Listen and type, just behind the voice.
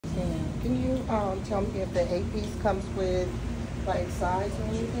Can you tell me if the 8-piece comes with like sides or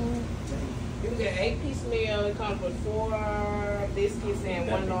anything? You can get an 8-piece meal. It comes with 4 biscuits and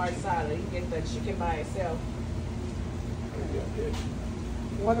 1 large salad. You get the chicken by itself.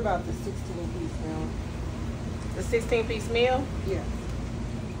 What about the 16-piece meal? The 16-piece meal? Yeah.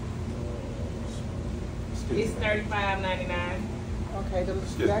 It's $35.99. Okay.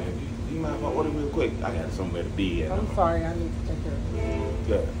 Excuse me. Do you mind if I order real quick? I got somewhere to be at. I'm sorry. I need to take care of it.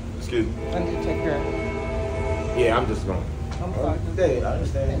 Yeah. Excuse me. I need to take care of it. Yeah, I'm just going. I'm sorry. I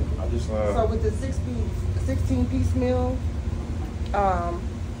understand. I just. So with the 16-piece meal,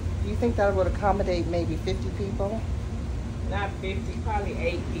 do you think that would accommodate maybe 50 people? Not 50, probably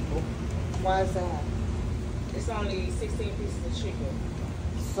 8 people. Why is that? It's only 16 pieces of chicken.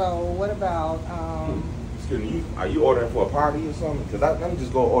 So what about Excuse me, are you ordering for a party or something? Because let me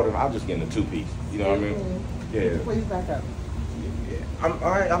just go order. I'm just getting a 2-piece. You know what I mean? Yeah. Please back up. Yeah. I'm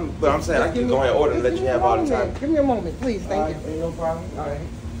all right. But I'm saying I can go ahead and order and let you have all the time. Give me a moment, please. Thank you. Ain't no problem. All right.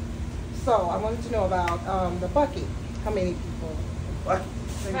 So I wanted to know about the bucket. How many people? What?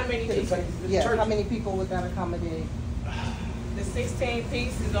 How many people? Yeah. How many people would that accommodate? The 16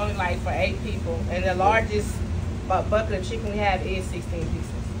 piece is only like for 8 people, and the largest bucket of chicken we have is 16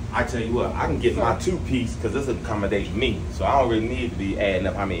 pieces. I tell you what, I can get my 2-piece because this accommodates me, so I don't really need to be adding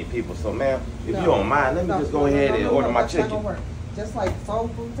up how many people. So, ma'am, if you don't mind, let me just go ahead and order my chicken. Not gonna work. Just like soul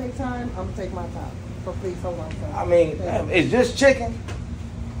food take time, I'm gonna take my time. So please hold on. I mean, it's just chicken.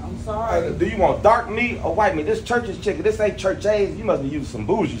 I'm sorry. Do you want dark meat or white meat? This church is chicken. This ain't church A's. You must be using some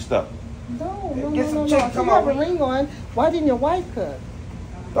bougie stuff. No. Get some chicken. Come on. You have a ring on. Why didn't your wife cook?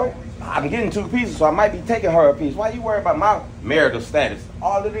 I'm getting 2 pieces, so I might be taking her a piece. Why you worry about my marital status?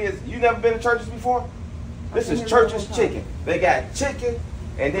 All it is, you never been to churches before? This is church's chicken. They got chicken,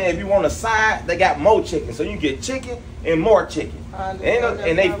 and then if you want a side, they got more chicken. So you get chicken and more chicken.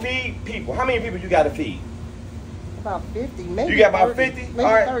 And they feed people. How many people you got to feed? About 50, maybe. You got about 30, 50? Maybe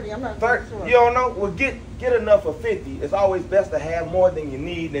all right. 30, I'm not 30. sure. You don't know? Well, get enough for 50. It's always best to have more than you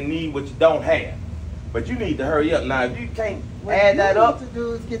need than need what you don't have. But you need to hurry up. Now, if you can't add that up. What you need to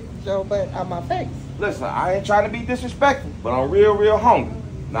do is get your butt out my face. Listen, I ain't trying to be disrespectful, but I'm real hungry.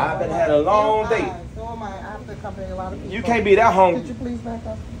 Now, I've been had a long day. So am I. I have to accompany a lot of people. You can't be that hungry. Could you please back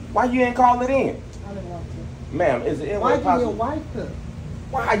up? Why you ain't call it in? I didn't want to. Ma'am, is it Why possible? did your wife cook?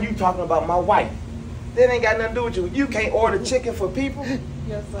 Why are you talking about my wife? That ain't got nothing to do with you. You can't order chicken for people.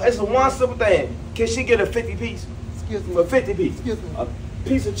 Yes, sir. It's a one simple thing. Can she get a 50 piece? Excuse me. For 50 piece. Excuse me. A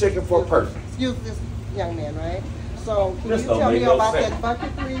piece of chicken for a person. Excuse this young man, right? So can This you don't tell make me no about sense. that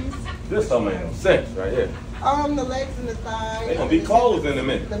bucket, please? This don't make no sense right here. The legs and the thighs. They're gonna be closed in a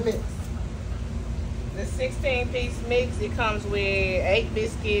minute. The mix. The 16-piece mix, it comes with 8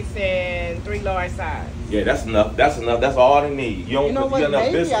 biscuits and 3 large sides. Yeah, that's enough. That's enough. That's all they need. You don't You know put what? enough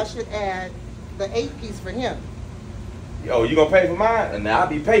Maybe biscuits. I should add the 8-piece for him. Oh, you gonna pay for mine? And now I'll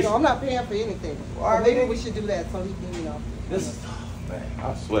be patient. No, I'm not paying for anything. Well, So maybe we should do that so he can, This is, man,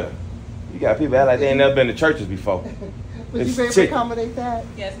 I swear. You got people act like they ain't never been to churches before. Would you It's be able to chicken. accommodate that?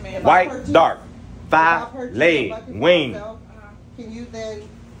 Yes, ma'am. White, dark, If I 5 purchase leg, the bucket wing. myself, can you then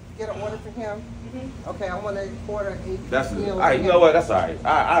get an order for him? Okay, I want to order 8 That's meals. all right. You know what? That's all right.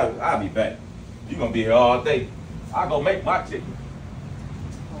 I'll be back. You gonna be here all day. I'll go make my chicken.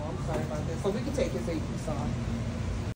 Oh, I'm sorry about that. So we can take his 8-piece off.